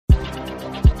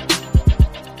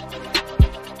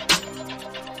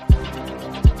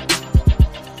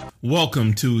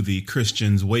Welcome to the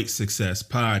Christian's Weight Success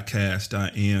Podcast.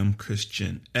 I am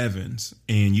Christian Evans,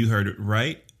 and you heard it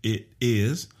right. It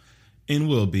is and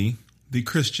will be the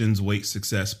Christian's Weight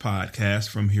Success Podcast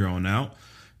from here on out.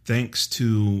 Thanks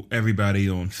to everybody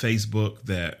on Facebook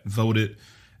that voted.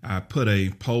 I put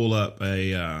a poll up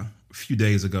a few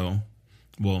days ago,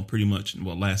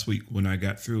 last week when I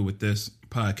got through with this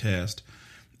podcast,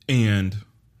 and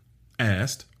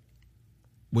asked,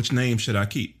 which name should I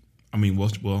keep?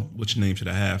 Which name should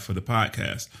I have for the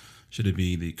podcast? Should it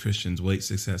be the Christian's Weight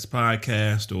Success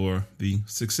Podcast or the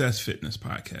Success Fitness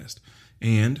Podcast?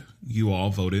 And you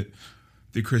all voted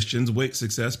the Christian's Weight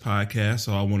Success Podcast.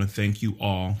 So I want to thank you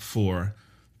all for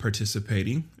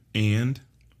participating. And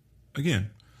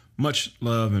again, much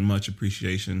love and much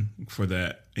appreciation for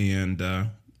that. And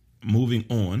moving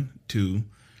on to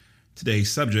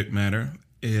today's subject matter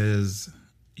is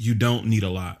you don't need a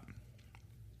lot.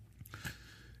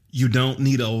 You don't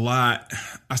need a lot.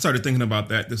 I started thinking about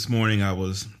that this morning. I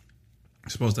was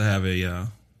supposed to have a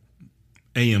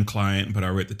AM client, but I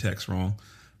read the text wrong.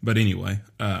 But anyway,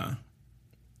 I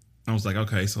was like,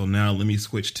 okay, so now let me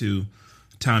switch to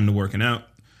time to working out.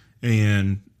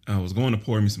 And I was going to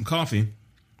pour me some coffee.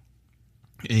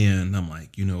 And I'm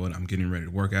like, you know what? I'm getting ready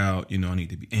to work out. You know, I need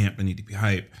to be amped. I need to be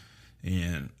hyped.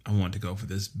 And I want to go for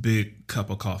this big cup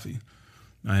of coffee.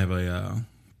 I have a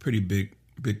pretty big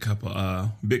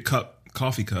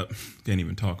coffee cup. Can't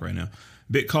even talk right now.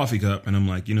 Big coffee cup. And I'm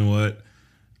like, you know what?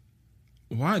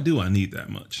 Why do I need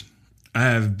that much? I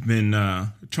have been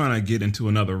trying to get into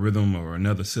another rhythm or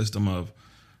another system of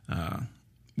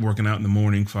working out in the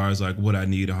morning, as far as like what I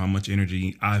need or how much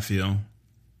energy I feel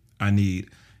I need.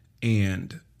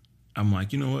 And I'm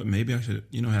like, you know what? Maybe I should,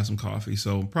 have some coffee.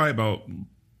 So probably about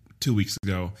 2 weeks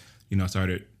ago, I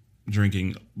started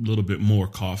drinking a little bit more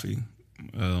coffee.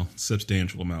 A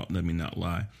substantial amount, let me not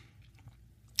lie.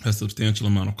 A substantial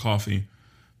amount of coffee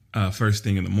first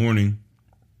thing in the morning.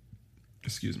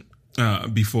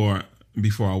 Before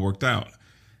I worked out,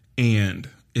 and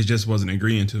it just wasn't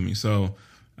agreeing to me. So,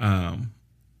 I've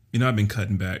been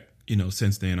cutting back,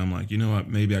 since then. I'm like, you know what?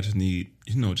 Maybe I just need,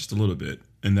 just a little bit,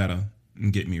 and that'll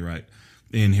get me right.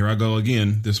 And here I go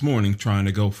again this morning trying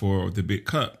to go for the big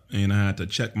cup, and I had to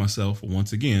check myself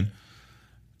once again.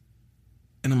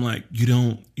 And I'm like, you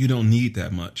don't need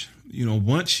that much.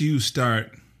 Once you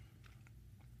start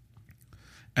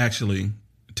actually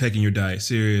taking your diet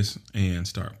serious and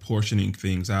start portioning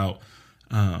things out,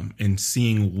 and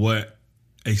seeing what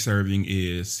a serving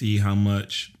is, see how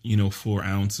much, 4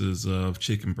 ounces of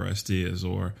chicken breast is,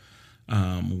 or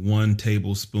 1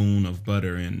 tablespoon of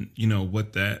butter, and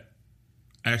what that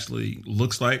actually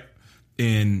looks like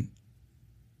and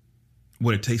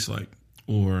what it tastes like,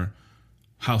 or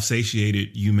how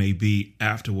satiated you may be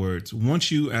afterwards. Once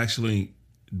you actually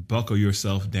buckle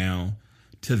yourself down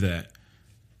to that,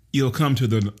 you'll come to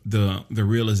the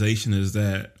realization is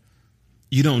that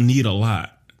you don't need a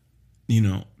lot.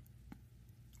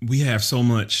 We have so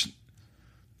much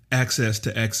access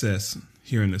to excess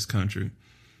here in this country,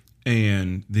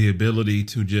 and the ability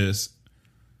to just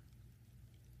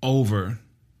over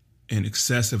and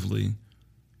excessively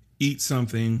eat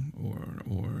something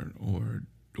or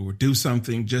do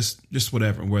something, just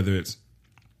whatever, whether it's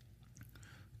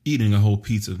eating a whole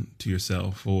pizza to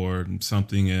yourself or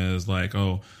something as like,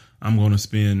 oh, I'm going to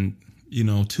spend,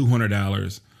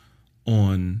 $200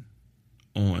 on,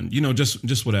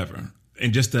 just whatever.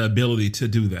 And just the ability to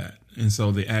do that. And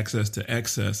so the access to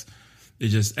excess,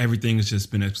 everything has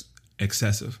just been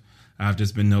excessive. I've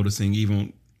just been noticing,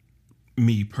 even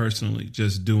me personally,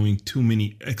 just doing too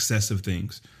many excessive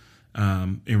things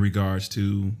in regards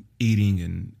to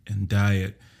eating and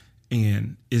diet,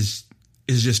 and is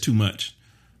just too much.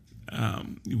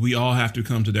 We all have to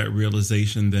come to that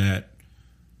realization that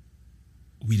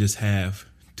we just have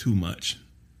too much,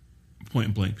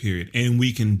 point blank, period. And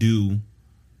we can do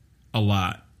a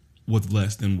lot with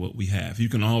less than what we have. You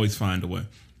can always find a way.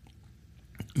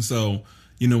 So,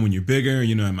 when you're bigger,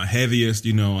 at my heaviest,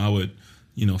 I would,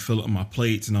 fill up my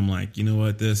plates, and I'm like, you know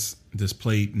what, this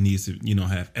plate needs to,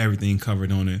 have everything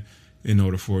covered on it in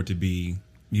order for it to be,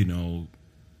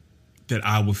 that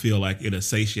I would feel like it'll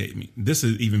satiate me. This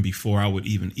is even before I would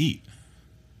even eat,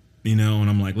 and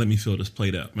I'm like, let me fill this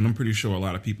plate up. And I'm pretty sure a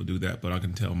lot of people do that, but I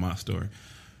can tell my story.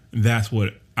 That's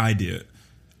what I did.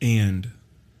 And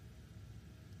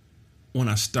when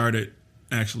I started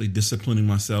actually disciplining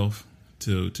myself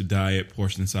to diet,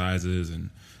 portion sizes,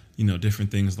 and, different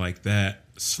things like that,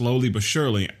 slowly but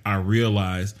surely, I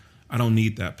realized I don't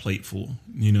need that plate full.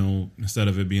 Instead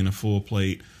of it being a full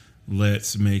plate,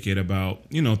 let's make it about,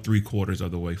 3/4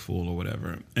 of the way full or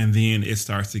whatever. And then it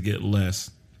starts to get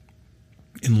less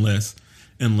unless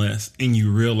and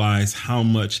you realize how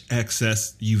much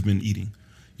excess you've been eating.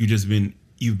 You've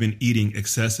been eating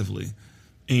excessively.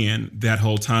 And that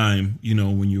whole time,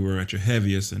 when you were at your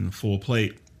heaviest and full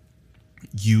plate,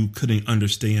 you couldn't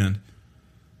understand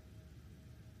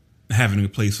having a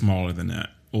plate smaller than that,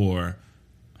 or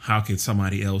how could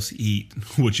somebody else eat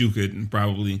what you could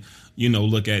probably,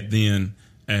 look at then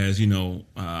as,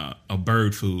 a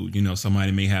bird food.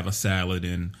 Somebody may have a salad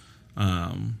and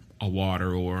a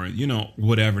water, or,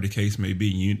 whatever the case may be.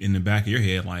 You in the back of your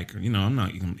head, like, I'm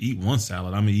not going to eat one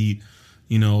salad. I'm going to eat,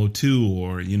 two,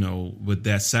 or, with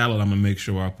that salad, I'm going to make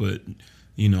sure I put,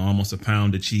 almost a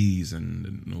pound of cheese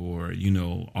or,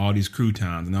 all these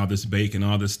croutons and all this bacon,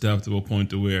 all this stuff, to a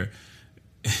point to where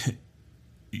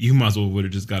you might as well would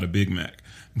have just got a Big Mac.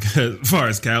 Because as far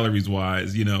as calories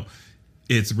wise,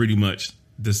 it's pretty much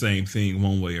the same thing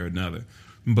one way or another.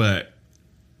 But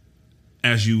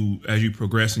as you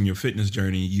progress in your fitness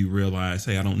journey, you realize,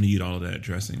 hey, I don't need all of that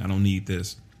dressing. I don't need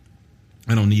this.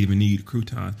 I don't even need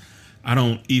croutons. I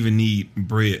don't even need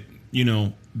bread.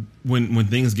 When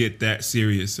things get that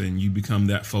serious and you become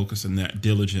that focused and that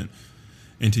diligent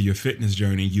into your fitness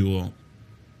journey, you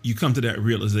come to that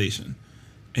realization.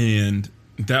 And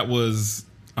that was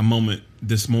a moment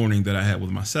this morning that I had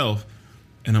with myself.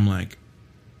 And I'm like,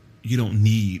 you don't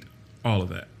need all of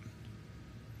that.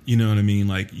 You know what I mean?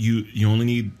 Like you only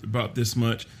need about this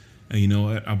much. And you know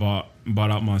what? I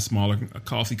bought out my smaller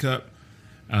coffee cup.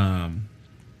 I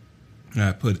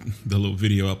put the little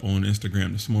video up on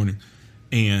Instagram this morning,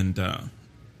 and I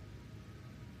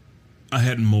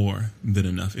had more than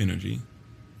enough energy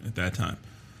at that time.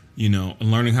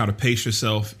 Learning how to pace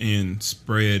yourself and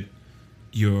spread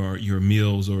your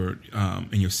meals or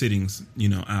and your sittings,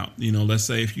 out. Let's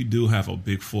say if you do have a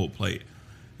big full plate,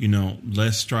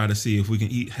 let's try to see if we can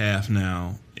eat half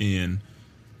now and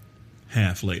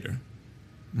half later,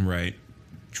 right?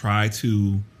 Try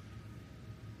to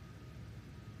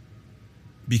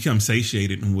become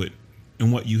satiated in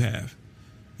what you have,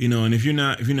 and if you're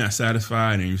not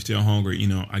satisfied and you're still hungry,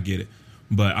 I get it.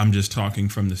 But I'm just talking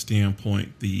from the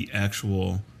standpoint, the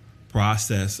actual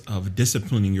process of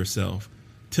disciplining yourself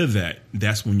to that.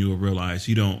 That's when you'll realize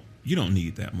you don't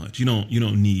need that much. You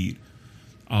don't need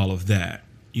all of that.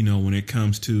 When it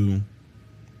comes to,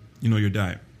 your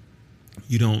diet,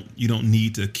 you don't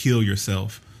need to kill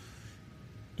yourself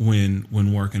when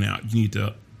working out. You need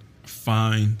to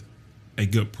find a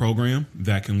good program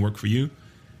that can work for you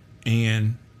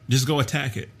and just go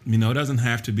attack it. It doesn't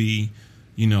have to be,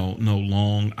 no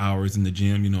long hours in the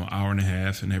gym, hour and a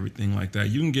half and everything like that.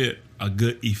 You can get a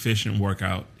good, efficient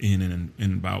workout in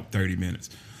about 30 minutes.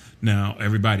 Now,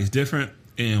 everybody's different,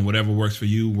 and whatever works for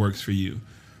you works for you.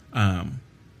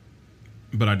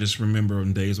 But I just remember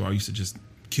on days where I used to just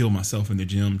kill myself in the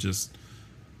gym, just,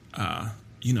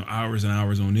 hours and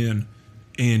hours on end.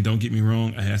 And don't get me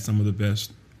wrong, I had some of the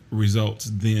best results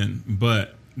then,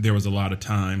 but there was a lot of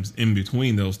times in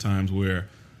between those times where,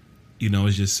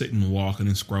 it's just sitting, walking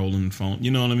and scrolling phone,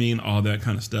 you know what I mean? All that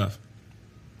kind of stuff.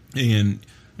 And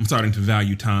I'm starting to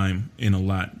value time in a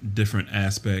lot different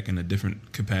aspect and a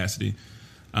different capacity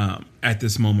at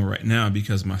this moment right now,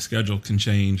 because my schedule can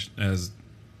change, as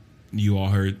you all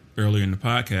heard earlier in the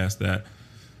podcast, that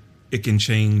it can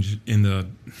change in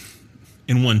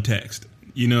one text,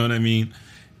 you know what I mean?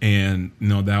 And,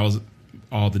 that was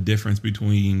all the difference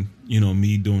between,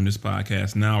 me doing this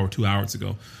podcast now or 2 hours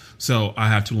ago. So I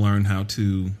have to learn how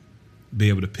to be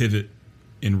able to pivot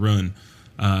and run,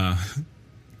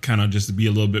 kind of just to be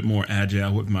a little bit more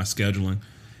agile with my scheduling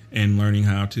and learning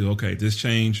how to, okay, this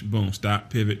change, boom,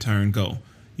 stop, pivot, turn, go,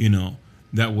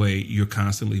 that way you're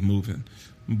constantly moving.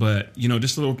 But,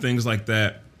 just little things like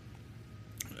that,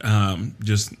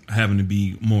 just having to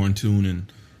be more in tune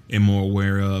and more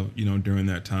aware of, during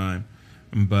that time.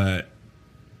 But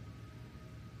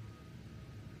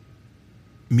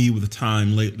me with the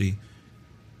time lately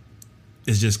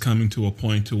is just coming to a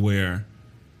point to where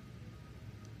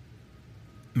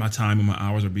my time and my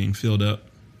hours are being filled up,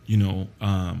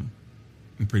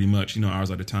 pretty much, hours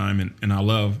at a time. And I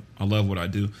love what I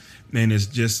do. And it's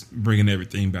just bringing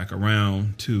everything back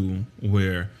around to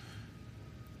where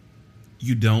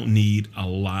you don't need a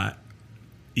lot,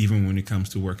 even when it comes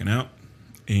to working out.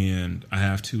 And I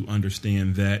have to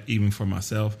understand that even for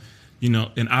myself,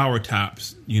 an hour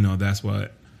tops, that's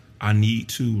what I need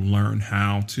to learn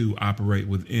how to operate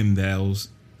within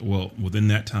within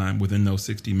that time, within those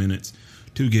 60 minutes,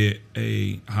 to get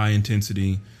a high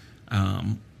intensity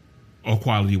or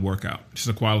quality workout, just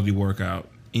a quality workout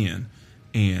in.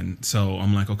 And so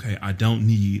I'm like, okay, I don't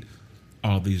need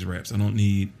all these reps. I don't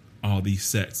need all these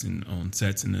sets and on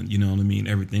sets and then, you know what I mean,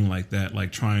 everything like that,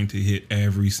 like trying to hit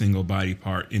every single body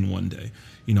part in one day.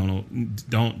 You know,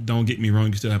 don't get me wrong,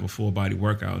 you still have a full body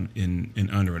workout in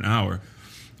under an hour,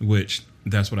 which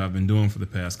that's what I've been doing for the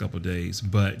past couple of days.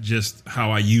 But just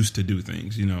how I used to do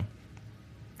things, you know,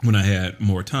 when I had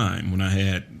more time, when I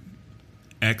had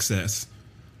excess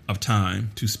of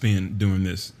time to spend doing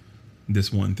this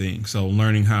one thing. So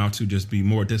learning how to just be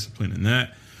more disciplined in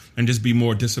that, and just be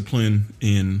more disciplined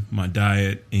in my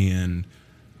diet and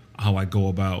how I go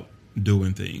about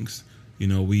doing things. You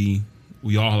know, we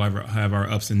all have our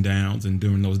ups and downs, and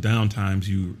during those down times,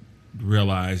 you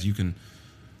realize you can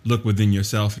look within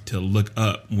yourself to look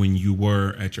up when you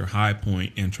were at your high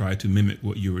point and try to mimic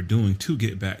what you were doing to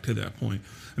get back to that point.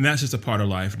 And that's just a part of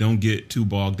life. Don't get too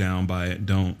bogged down by it.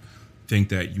 Don't think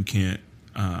that you can't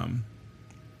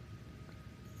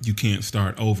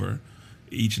start over.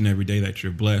 Each and every day that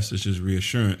you're blessed is just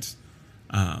reassurance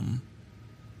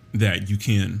that you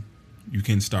can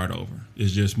start over.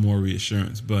 It's just more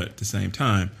reassurance. But at the same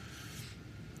time,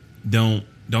 don't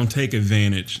take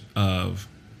advantage of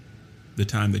the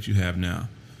time that you have now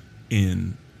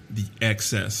in the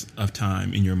excess of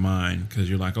time in your mind, because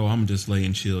you're like, oh, I'm just lay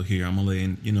and chill here. I'm gonna lay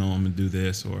and, you know, I'm gonna do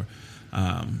this, or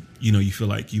you know, you feel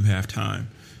like you have time,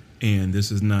 and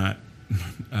this is not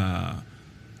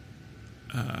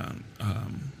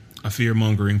a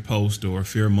fear-mongering post or a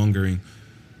fear-mongering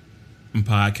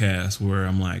podcast where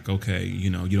I'm like, okay, you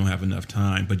know, you don't have enough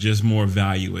time, but just more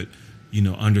value it, you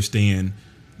know, understand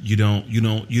you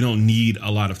don't need a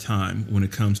lot of time when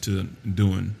it comes to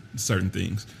doing certain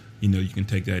things. You know, you can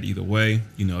take that either way.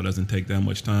 You know, it doesn't take that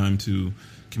much time to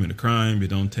commit a crime. It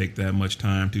don't take that much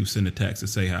time to send a text to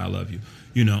say how I love you.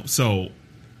 You know, so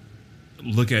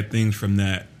look at things from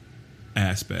that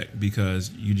aspect, because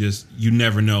you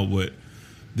never know what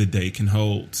the day can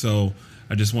hold. So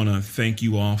I just want to thank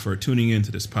you all for tuning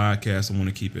into this podcast. I want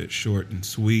to keep it short and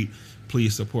sweet.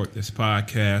 Please support this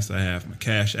podcast. I have my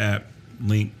Cash App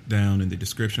link down in the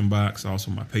description box, also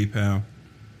my PayPal.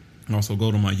 Also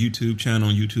go to my YouTube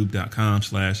channel,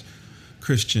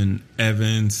 youtube.com/Christian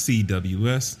Evans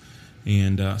CWS,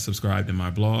 and subscribe to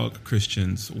my blog,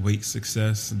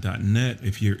 christiansweightsuccess.net.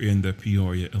 If you're in the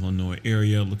Peoria, Illinois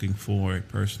area looking for a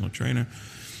personal trainer,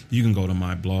 you can go to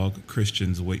my blog,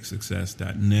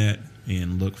 christiansweightsuccess.net,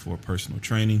 and look for personal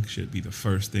training. Should be the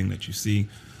first thing that you see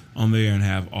on there, and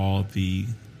have all the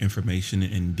information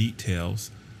and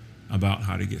details about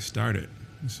how to get started.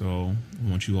 So I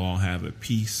want you all have a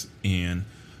peace and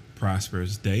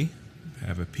prosperous day.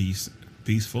 Have a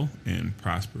peaceful and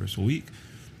prosperous week.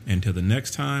 Until the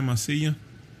next time I see you,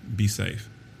 be safe.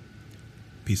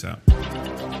 Peace out.